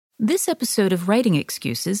This episode of Writing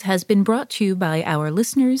Excuses has been brought to you by our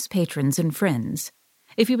listeners, patrons, and friends.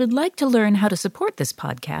 If you would like to learn how to support this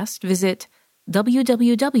podcast, visit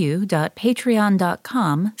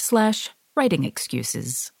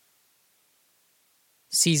www.patreon.com/writingexcuses.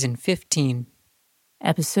 Season 15.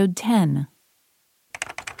 Episode 10.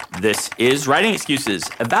 This is Writing Excuses,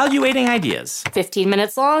 evaluating ideas. 15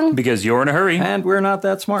 minutes long. Because you're in a hurry. And we're not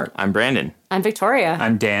that smart. I'm Brandon. I'm Victoria.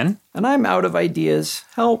 I'm Dan. And I'm out of ideas.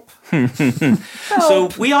 Help. So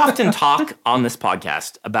we often talk on this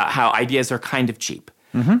podcast about how ideas are kind of cheap.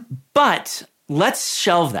 But let's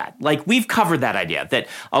shelve that. Like, we've covered that idea, that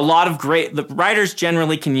a lot of the writers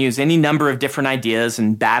generally can use any number of different ideas,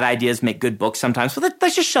 and bad ideas make good books sometimes. So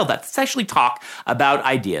let's just shelve that. Let's actually talk about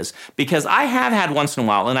ideas, because I have had once in a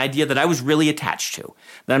while an idea that I was really attached to.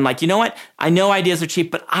 Then I'm like, you know what? I know ideas are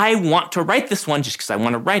cheap, but I want to write this one just because I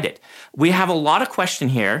want to write it. We have a lot of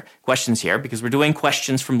questions here, because we're doing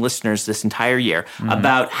questions from listeners this entire year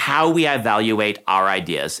about how we evaluate our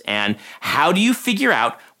ideas, and how do you figure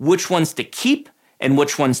out which ones to keep and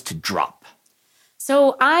which ones to drop.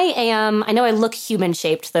 So I know I look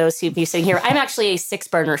human-shaped, those who be sitting here. I'm actually a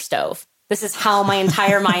 6-burner stove. This is how my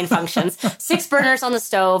entire mind functions. 6 burners on the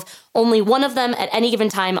stove, only one of them at any given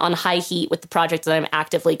time on high heat with the project that I'm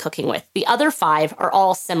actively cooking with. The other 5 are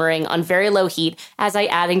all simmering on very low heat as I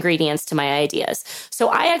add ingredients to my ideas. So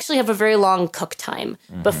I actually have a very long cook time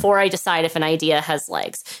before I decide if an idea has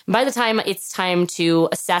legs. By the time it's time to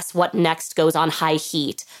assess what next goes on high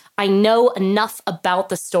heat, I know enough about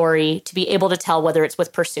the story to be able to tell whether it's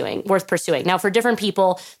worth pursuing. Now, for different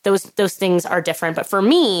people, those things are different. But for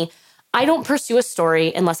me, I don't pursue a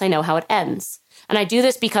story unless I know how it ends. And I do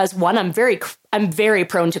this because, one, I'm very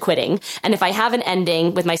prone to quitting. And if I have an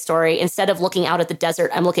ending with my story, instead of looking out at the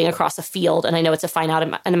desert, I'm looking across a field, and I know it's a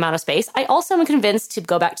finite amount of space. I also am convinced, to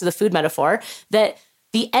go back to the food metaphor, that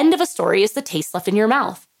the end of a story is the taste left in your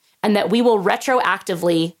mouth, and that we will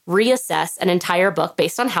retroactively reassess an entire book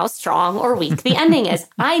based on how strong or weak the ending is.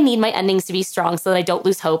 I need my endings to be strong so that I don't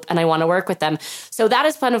lose hope and I want to work with them. So that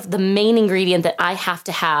is one of the main ingredient that I have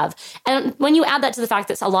to have. And when you add that to the fact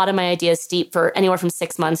that a lot of my ideas steep for anywhere from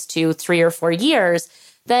 6 months to 3 or 4 years,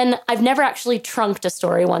 then I've never actually trunked a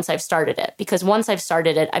story once I've started it. Because once I've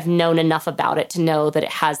started it, I've known enough about it to know that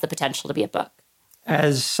it has the potential to be a book.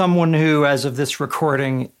 As someone who, as of this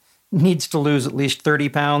recording, needs to lose at least 30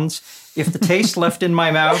 pounds. If the taste left in my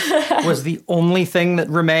mouth was the only thing that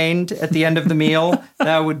remained at the end of the meal,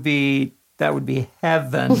 that would be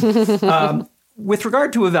heaven. With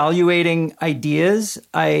regard to evaluating ideas,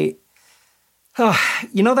 that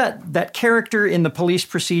character in the police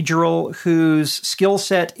procedural whose skill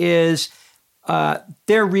set is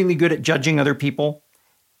they're really good at judging other people,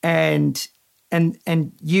 and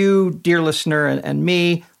you, dear listener, and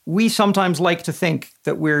me. We sometimes like to think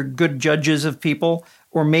that we're good judges of people,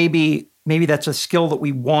 or maybe that's a skill that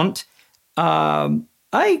we want.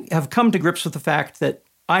 I have come to grips with the fact that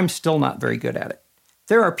I'm still not very good at it.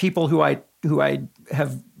 There are people who I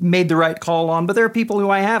have made the right call on, but there are people who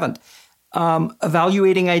I haven't.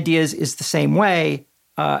 Evaluating ideas is the same way.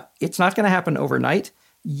 It's not going to happen overnight.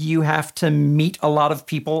 You have to meet a lot of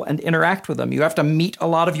people and interact with them. You have to meet a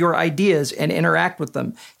lot of your ideas and interact with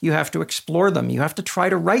them. You have to explore them. You have to try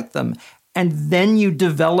to write them. And then you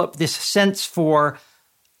develop this sense for,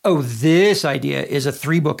 oh, this idea is a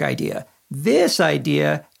 3-book idea. This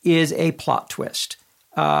idea is a plot twist,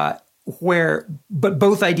 but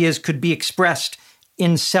both ideas could be expressed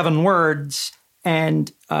in 7 words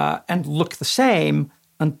and look the same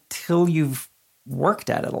until you've worked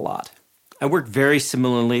at it a lot. I work very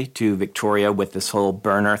similarly to Victoria with this whole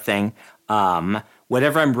burner thing.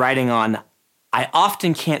 Whatever I'm writing on, I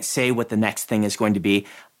often can't say what the next thing is going to be.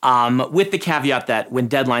 With the caveat that when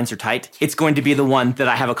deadlines are tight, it's going to be the one that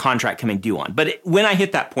I have a contract coming due on. But when I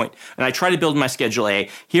hit that point and I try to build my schedule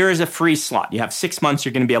here is a free slot. You have 6 months,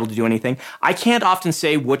 you're going to be able to do anything. I can't often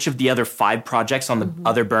say which of the other 5 projects on the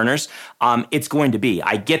other burners it's going to be.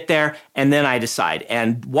 I get there and then I decide.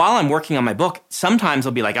 And while I'm working on my book, sometimes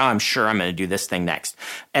I'll be like, oh, I'm sure I'm going to do this thing next.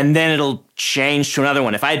 And then it'll change to another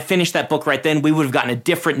one. If I had finished that book right then, we would have gotten a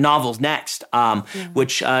different novel next,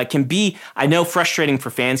 which can be, I know, frustrating for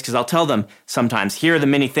fans, because I'll tell them sometimes, here are the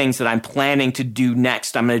many things that I'm planning to do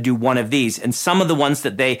next. I'm going to do one of these. And some of the ones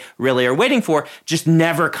that they really are waiting for just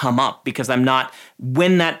never come up, because I'm not,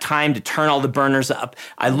 when that time to turn all the burners up,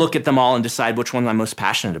 I look at them all and decide which one I'm most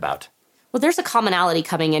passionate about. Well, there's a commonality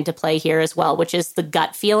coming into play here as well, which is the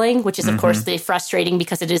gut feeling, which is, of course, the frustrating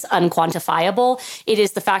because it is unquantifiable. It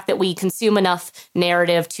is the fact that we consume enough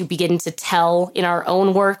narrative to begin to tell in our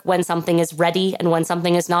own work when something is ready and when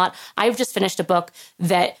something is not. I've just finished a book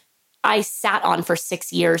that I sat on for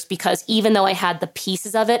 6 years because even though I had the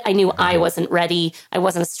pieces of it, I knew I wasn't ready. I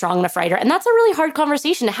wasn't a strong enough writer. And that's a really hard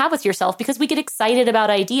conversation to have with yourself because we get excited about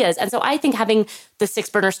ideas. And so I think having the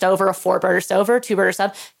 6-burner stove or a 4-burner stove or a 2-burner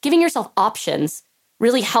stove, giving yourself options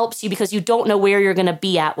really helps you because you don't know where you're going to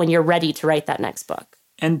be at when you're ready to write that next book.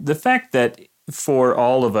 And the fact that for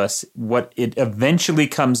all of us, what it eventually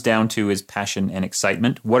comes down to is passion and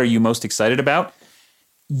excitement. What are you most excited about?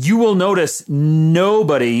 You will notice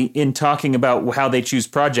nobody in talking about how they choose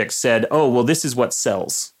projects said, oh, well, this is what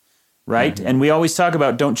sells, right? Mm-hmm. And we always talk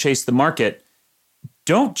about don't chase the market.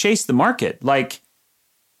 Don't chase the market. Like,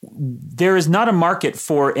 there is not a market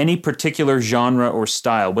for any particular genre or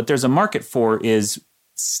style. What there's a market for is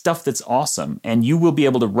stuff that's awesome. And you will be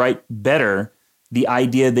able to write better the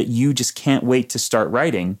idea that you just can't wait to start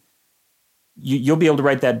writing. You'll be able to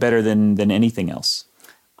write that better than anything else.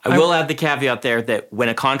 I will add the caveat there that when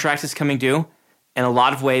a contract is coming due, in a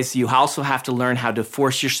lot of ways, you also have to learn how to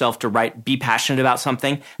force yourself to be passionate about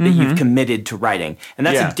something that you've committed to writing. And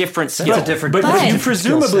that's a different skill. That's a different but you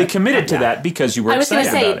presumably committed to that because you were excited about it.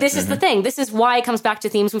 I was going to say, this is the thing. This is why it comes back to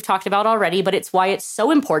themes we've talked about already, but it's why it's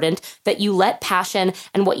so important that you let passion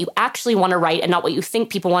and what you actually want to write and not what you think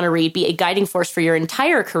people want to read be a guiding force for your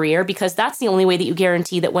entire career, because that's the only way that you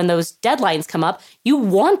guarantee that when those deadlines come up, you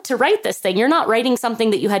want to write this thing. You're not writing something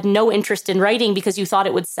that you had no interest in writing because you thought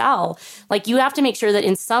it would sell. Like, you have to make sure that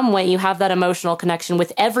in some way you have that emotional connection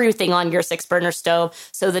with everything on your 6-burner stove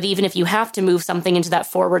so that even if you have to move something into that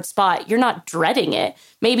forward spot, you're not dreading it.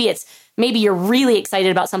 Maybe you're really excited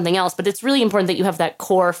about something else, but it's really important that you have that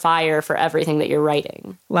core fire for everything that you're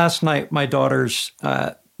writing. Last night, my daughters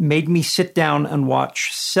made me sit down and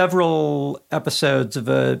watch several episodes of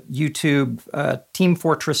a YouTube Team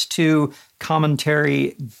Fortress 2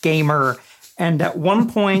 commentary gamer. And at one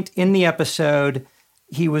point in the episode,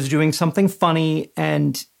 he was doing something funny,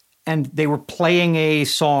 and they were playing a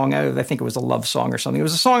song. I think it was a love song or something. It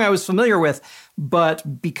was a song I was familiar with,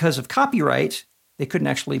 but because of copyright, they couldn't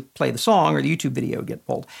actually play the song or the YouTube video would get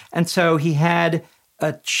pulled. And so he had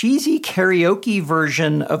a cheesy karaoke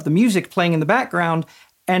version of the music playing in the background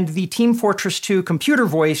and the Team Fortress 2 computer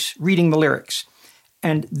voice reading the lyrics.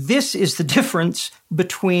 And this is the difference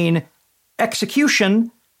between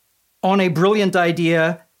execution on a brilliant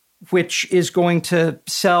idea which is going to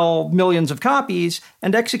sell millions of copies,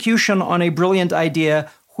 and execution on a brilliant idea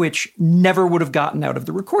which never would have gotten out of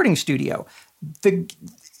the recording studio.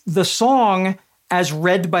 The song, as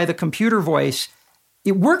read by the computer voice,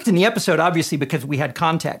 it worked in the episode, obviously, because we had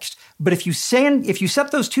context. But if you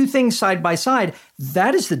set those two things side by side,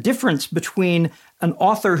 that is the difference between an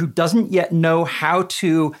author who doesn't yet know how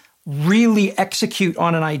to really execute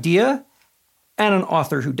on an idea and an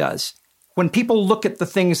author who does. When people look at the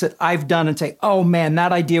things that I've done and say, oh man,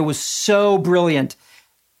 that idea was so brilliant,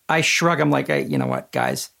 I shrug. I'm like, you know what,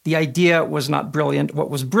 guys, the idea was not brilliant. What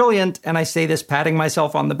was brilliant, and I say this patting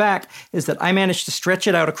myself on the back, is that I managed to stretch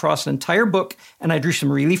it out across an entire book, and I drew some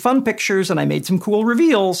really fun pictures, and I made some cool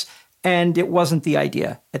reveals, and it wasn't the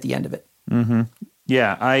idea at the end of it. Mm-hmm.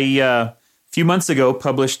 Yeah, I, a few months ago,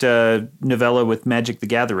 published a novella with Magic the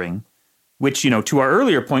Gathering, which, to our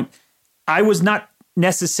earlier point, I was not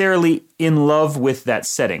necessarily in love with that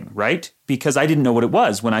setting, right? Because I didn't know what it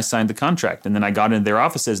was when I signed the contract. And then I got into their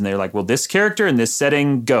offices and they're like, well, this character and this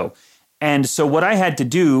setting, go. And so what I had to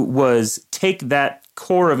do was take that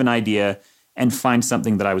core of an idea and find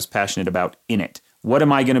something that I was passionate about in it. What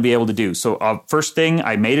am I going to be able to do? So first thing,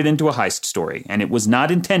 I made it into a heist story. And it was not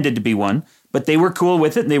intended to be one, but they were cool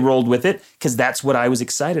with it and they rolled with it because that's what I was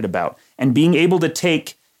excited about. And being able to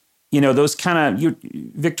take those kind of,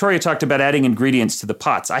 Victoria talked about adding ingredients to the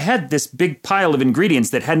pots. I had this big pile of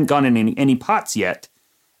ingredients that hadn't gone in any pots yet.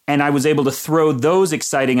 And I was able to throw those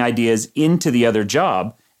exciting ideas into the other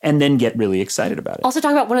job and then get really excited about it. Also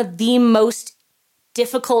talk about one of the most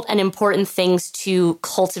difficult and important things to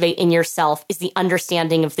cultivate in yourself is the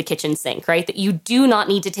understanding of the kitchen sink, right? That you do not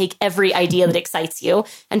need to take every idea that excites you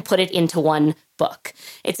and put it into one book.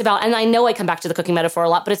 It's about, and I know I come back to the cooking metaphor a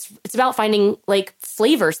lot, but it's about finding like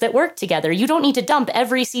flavors that work together. You don't need to dump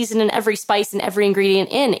every season and every spice and every ingredient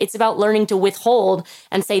in. It's about learning to withhold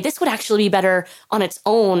and say, this would actually be better on its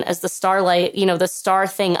own as the starlight, the star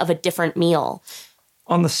thing of a different meal.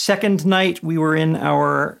 On the second night we were in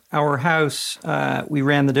our house, we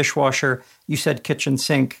ran the dishwasher. You said kitchen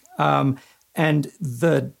sink. And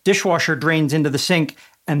the dishwasher drains into the sink.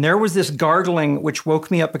 And there was this gargling which woke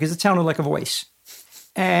me up because it sounded like a voice.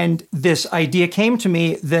 And this idea came to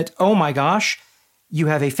me that, oh my gosh, you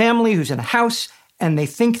have a family who's in a house and they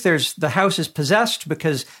think the house is possessed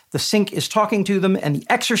because the sink is talking to them and the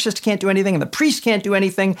exorcist can't do anything and the priest can't do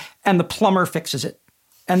anything and the plumber fixes it.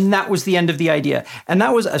 And that was the end of the idea. And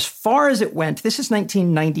that was as far as it went. This is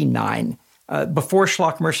 1999, before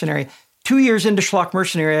Schlock Mercenary. 2 years into Schlock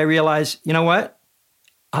Mercenary, I realized, you know what?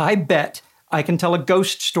 I bet I can tell a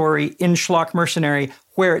ghost story in Schlock Mercenary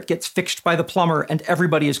where it gets fixed by the plumber and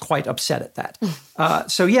everybody is quite upset at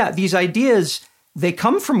that. So yeah, these ideas, they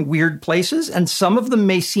come from weird places and some of them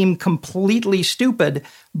may seem completely stupid,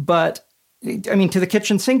 but I mean, to the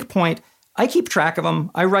kitchen sink point, I keep track of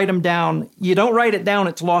them. I write them down. You don't write it down,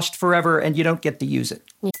 it's lost forever and you don't get to use it.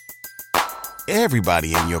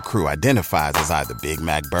 Everybody in your crew identifies as either Big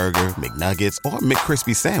Mac Burger, McNuggets, or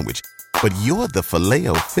McCrispy Sandwich. But you're the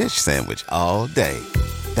Filet-O-Fish Sandwich all day.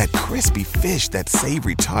 That crispy fish, that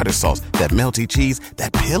savory tartar sauce, that melty cheese,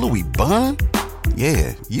 that pillowy bun.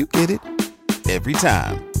 Yeah, you get it. Every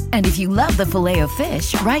time. And if you love the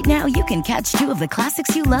Filet-O-Fish, right now you can catch two of the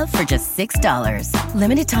classics you love for just $6.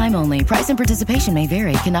 Limited time only. Price and participation may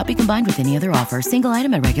vary. Cannot be combined with any other offer. Single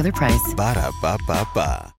item at regular price.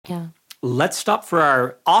 Ba-da-ba-ba-ba. Yeah. Let's stop for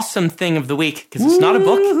our awesome thing of the week, because it's not a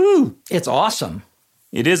book. It's awesome.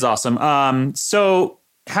 It is awesome. So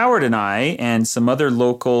Howard and I and some other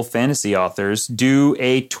local fantasy authors do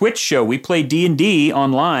a Twitch show. We play D&D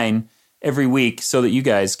online every week so that you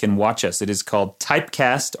guys can watch us. It is called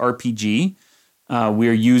Typecast RPG.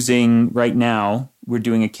 We're using, right now, we're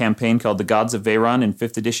doing a campaign called The Gods of Veyron in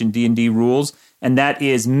 5th edition D&D rules. And that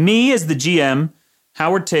is me as the GM,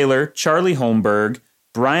 Howard Taylor, Charlie Holmberg,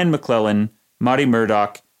 Brian McClellan, Marty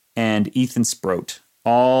Murdoch, and Ethan Sproat.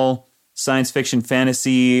 All science fiction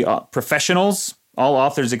fantasy professionals, all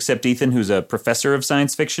authors except Ethan, who's a professor of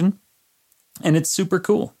science fiction. And it's super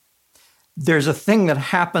cool. There's a thing that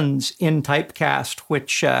happens in Typecast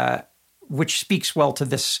which speaks well to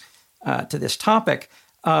this topic.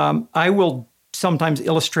 I will sometimes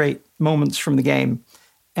illustrate moments from the game,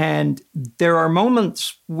 and there are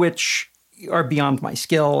moments which are beyond my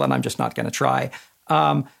skill, and I'm just not going to try.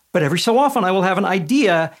 But every so often, I will have an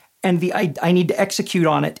idea, and I need to execute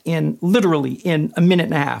on it literally in a minute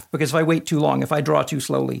and a half, because if I wait too long, if I draw too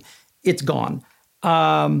slowly, it's gone.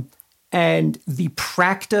 And the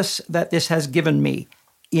practice that this has given me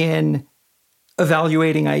in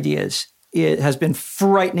evaluating ideas, it has been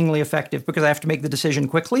frighteningly effective, because I have to make the decision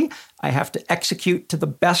quickly. I have to execute to the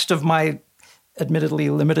best of my admittedly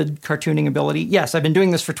limited cartooning ability. Yes, I've been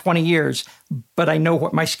doing this for 20 years, but I know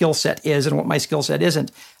what my skill set is and what my skill set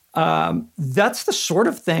isn't. That's the sort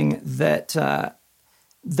of thing that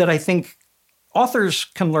I think authors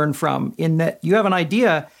can learn from, in that you have an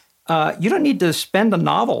idea, you don't need to spend a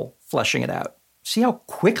novel fleshing it out. See how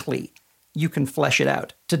quickly you can flesh it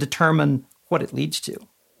out to determine what it leads to.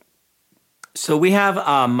 So we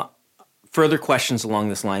have further questions along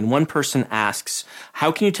this line. One person asks,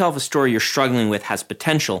 how can you tell if a story you're struggling with has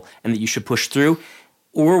potential and that you should push through,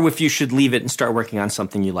 or if you should leave it and start working on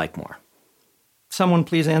something you like more? Someone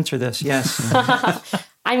please answer this. Yes.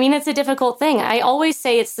 I mean, it's a difficult thing. I always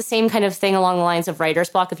say it's the same kind of thing along the lines of writer's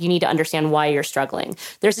block if you need to understand why you're struggling.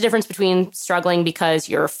 There's a difference between struggling because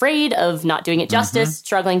you're afraid of not doing it justice,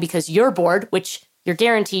 struggling because you're bored, which your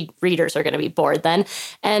guaranteed readers are going to be bored then.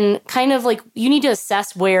 And kind of like you need to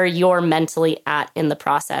assess where you're mentally at in the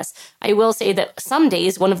process. I will say that some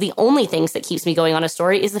days, one of the only things that keeps me going on a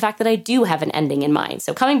story is the fact that I do have an ending in mind.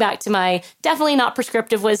 So coming back to my definitely not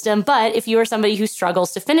prescriptive wisdom, but if you are somebody who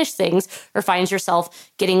struggles to finish things or finds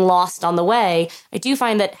yourself getting lost on the way, I do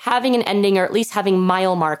find that having an ending, or at least having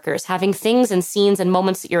mile markers, having things and scenes and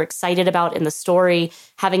moments that you're excited about in the story,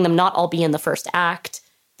 having them not all be in the first act,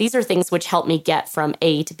 these are things which help me get from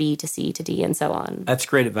A to B to C to D and so on. That's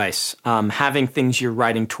great advice. Having things you're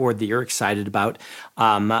writing toward that you're excited about.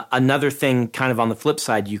 Another thing kind of on the flip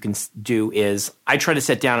side you can do is I try to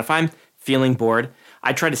sit down. If I'm feeling bored,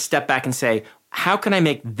 I try to step back and say, how can I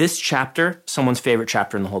make this chapter someone's favorite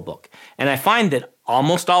chapter in the whole book? And I find that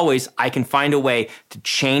almost always I can find a way to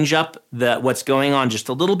change up what's going on just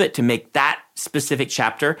a little bit to make that specific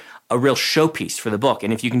chapter a real showpiece for the book.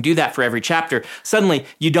 And if you can do that for every chapter, suddenly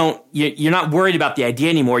you're not worried about the idea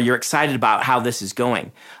anymore. You're excited about how this is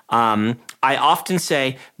going. I often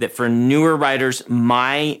say that for newer writers,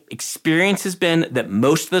 my experience has been that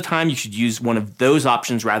most of the time you should use one of those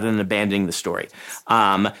options rather than abandoning the story.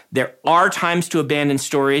 There are times to abandon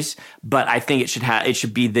stories, but I think it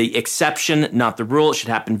should be the exception, not the rule. It should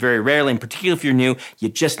happen very rarely, and particularly if you're new, you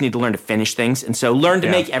just need to learn to finish things. And so learn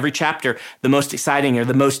to make every chapter the most exciting or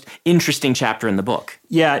the most interesting chapter in the book.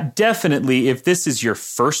 Yeah, definitely. If this is your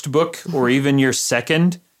first book or even your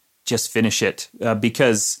second, just finish it,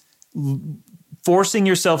 because forcing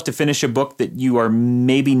yourself to finish a book that you are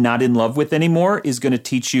maybe not in love with anymore is going to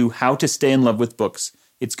teach you how to stay in love with books.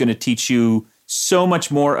 It's going to teach you so much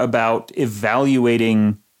more about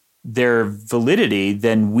evaluating their validity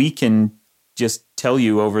than we can just tell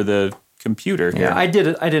you over the computer here. Yeah, I did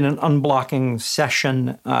an unblocking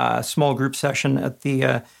session, small group session at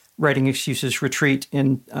the Writing Excuses retreat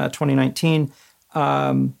in 2019.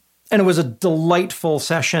 And it was a delightful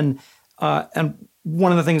session. And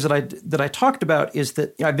one of the things that I talked about is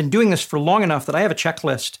that I've been doing this for long enough that I have a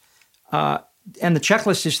checklist. And the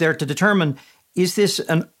checklist is there to determine, is this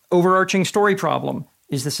an overarching story problem?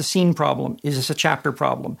 Is this a scene problem? Is this a chapter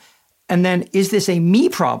problem? And then, is this a me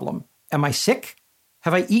problem? Am I sick?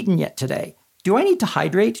 Have I eaten yet today? Do I need to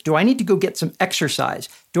hydrate? Do I need to go get some exercise?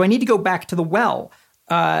 Do I need to go back to the well?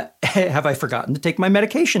 Have I forgotten to take my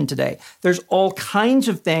medication today? There's all kinds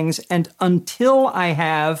of things. And until I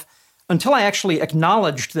actually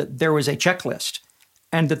acknowledged that there was a checklist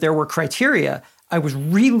and that there were criteria, I was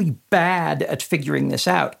really bad at figuring this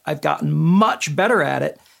out. I've gotten much better at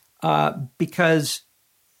it because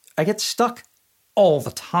I get stuck all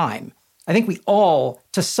the time. I think we all,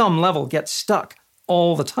 to some level, get stuck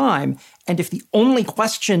all the time. And if the only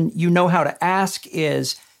question you know how to ask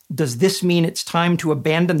is, does this mean it's time to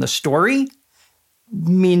abandon the story?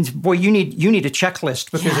 Means, boy, you need a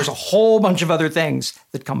checklist because there's a whole bunch of other things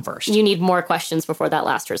that come first. You need more questions before that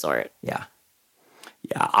last resort. Yeah.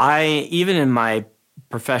 Yeah, even in my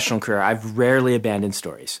professional career, I've rarely abandoned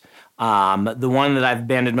stories. The one that I've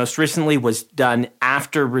abandoned most recently was done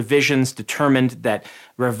after revisions determined that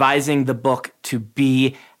revising the book to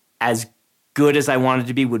be as good as I wanted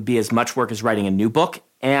to be would be as much work as writing a new book,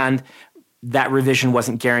 and that revision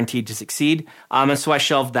wasn't guaranteed to succeed, and so I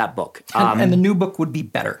shelved that book. And the new book would be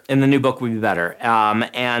better. And the new book would be better.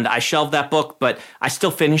 And I shelved that book, but I still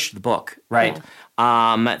finished the book, right?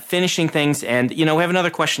 Finishing things. And, we have another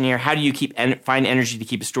question here. How do you find energy to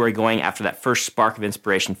keep a story going after that first spark of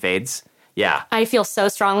inspiration fades? Yeah. I feel so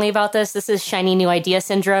strongly about this. This is shiny new idea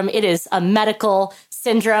syndrome. It is a medical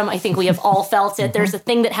syndrome. I think we have all felt it. There's a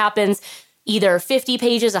thing that happens either 50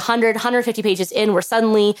 pages, 100, 150 pages in where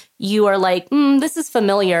suddenly you are like, this is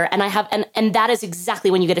familiar. And that is exactly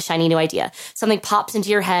when you get a shiny new idea. Something pops into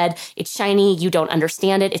your head. It's shiny. You don't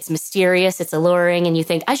understand it. It's mysterious. It's alluring. And you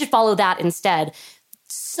think, I should follow that instead.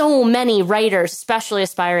 So many writers, especially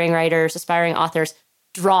aspiring writers, aspiring authors,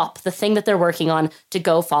 drop the thing that they're working on to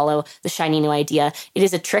go follow the shiny new idea. It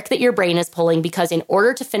is a trick that your brain is pulling because in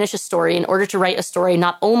order to finish a story, in order to write a story,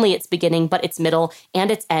 not only its beginning, but its middle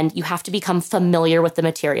and its end, you have to become familiar with the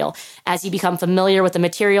material. As you become familiar with the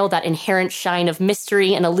material, that inherent shine of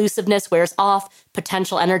mystery and elusiveness wears off.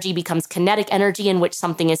 Potential energy becomes kinetic energy in which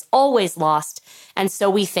something is always lost. And so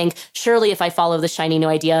we think, surely if I follow the shiny new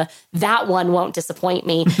idea, that one won't disappoint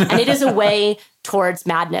me. And it is a way towards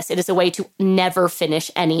madness. It is a way to never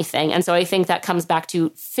finish anything. And so I think that comes back to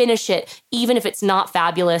finish it, even if it's not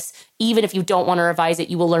fabulous, even if you don't want to revise it,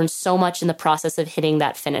 you will learn so much in the process of hitting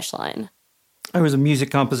that finish line. I was a music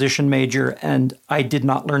composition major, and I did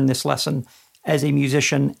not learn this lesson as a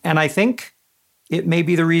musician. And I think it may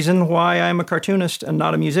be the reason why I'm a cartoonist and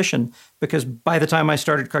not a musician, because by the time I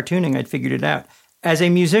started cartooning, I'd figured it out. As a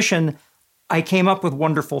musician, I came up with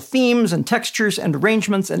wonderful themes and textures and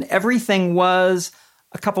arrangements, and everything was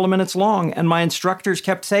a couple of minutes long. And my instructors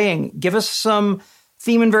kept saying, give us some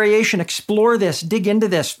theme and variation, explore this, dig into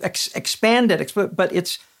this, expand it. But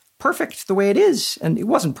it's perfect the way it is. And it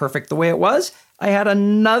wasn't perfect the way it was. I had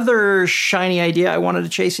another shiny idea I wanted to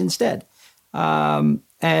chase instead.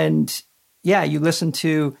 And yeah, you listen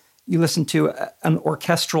to an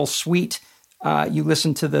orchestral suite. You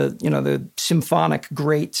listen to the symphonic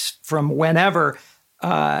greats from whenever.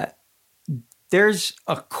 There's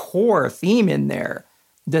a core theme in there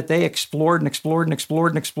that they explored before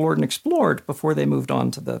they moved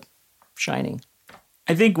on to the Shining.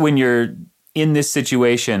 I think when you're in this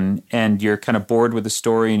situation and you're kind of bored with the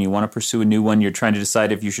story and you want to pursue a new one, you're trying to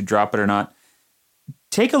decide if you should drop it or not,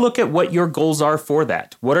 take a look at what your goals are for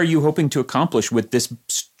that. What are you hoping to accomplish with this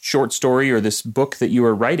short story or this book that you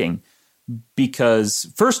are writing?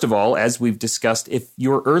 Because, first of all, as we've discussed, if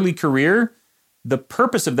your early career, the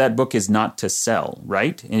purpose of that book is not to sell,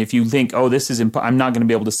 right? And if you think, I'm not going to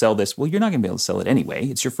be able to sell this, well, you're not going to be able to sell it anyway.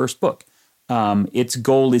 It's your first book. Its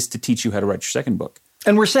goal is to teach you how to write your second book.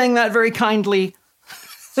 And we're saying that very kindly.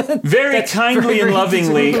 Very kindly and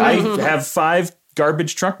lovingly. I have 5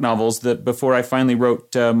 garbage truck novels that before I finally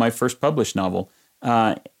wrote my first published novel.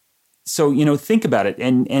 So, think about it.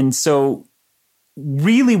 And so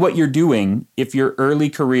really what you're doing, if your early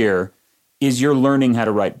career, is you're learning how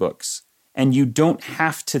to write books. And you don't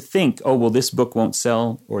have to think, this book won't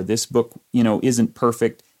sell or this book, isn't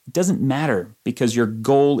perfect. It doesn't matter because your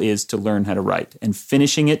goal is to learn how to write. And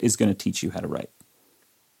finishing it is going to teach you how to write.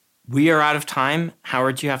 We are out of time.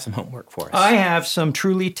 Howard, do you have some homework for us? I have some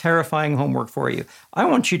truly terrifying homework for you. I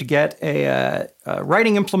want you to get a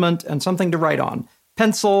writing implement and something to write on.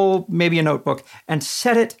 Pencil, maybe a notebook, and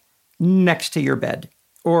set it next to your bed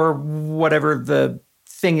or whatever the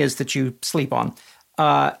thing is that you sleep on.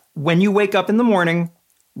 When you wake up in the morning,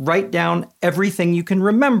 write down everything you can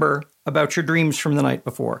remember about your dreams from the night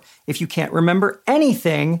before. If you can't remember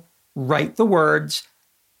anything, write the words,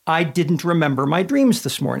 "I didn't remember my dreams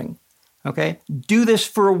this morning." Okay? Do this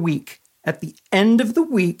for a week. At the end of the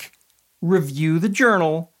week, review the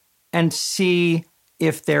journal and see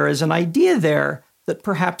if there is an idea there that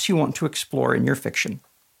perhaps you want to explore in your fiction.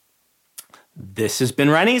 This has been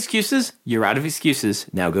Writing Excuses. You're out of excuses.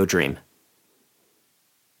 Now go dream.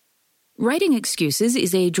 Writing Excuses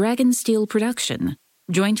is a Dragonsteel production,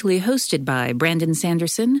 jointly hosted by Brandon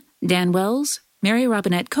Sanderson, Dan Wells, Mary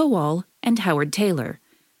Robinette Kowal, and Howard Taylor.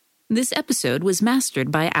 This episode was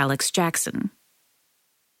mastered by Alex Jackson.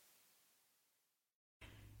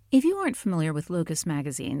 If you aren't familiar with Locus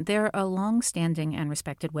Magazine, they're a long-standing and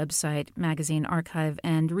respected website, magazine, archive,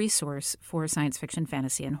 and resource for science fiction,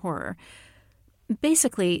 fantasy, and horror.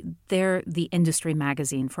 Basically, they're the industry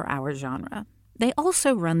magazine for our genre. They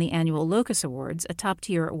also run the annual Locus Awards, a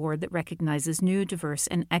top-tier award that recognizes new, diverse,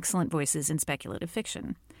 and excellent voices in speculative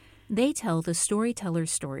fiction. They tell the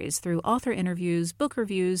storyteller's stories through author interviews, book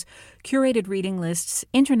reviews, curated reading lists,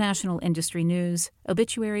 international industry news,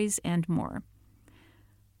 obituaries, and more.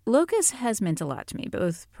 Locus has meant a lot to me,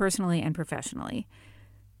 both personally and professionally.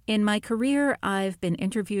 In my career, I've been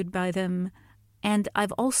interviewed by them, and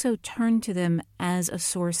I've also turned to them as a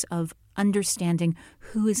source of understanding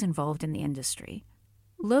who is involved in the industry.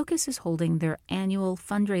 Locus is holding their annual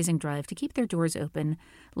fundraising drive to keep their doors open,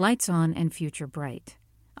 lights on, and future bright.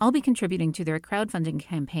 I'll be contributing to their crowdfunding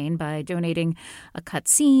campaign by donating a cut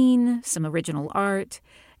scene, some original art,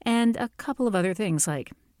 and a couple of other things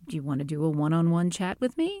like, do you want to do a one-on-one chat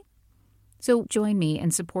with me? So join me in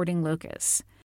supporting Locus.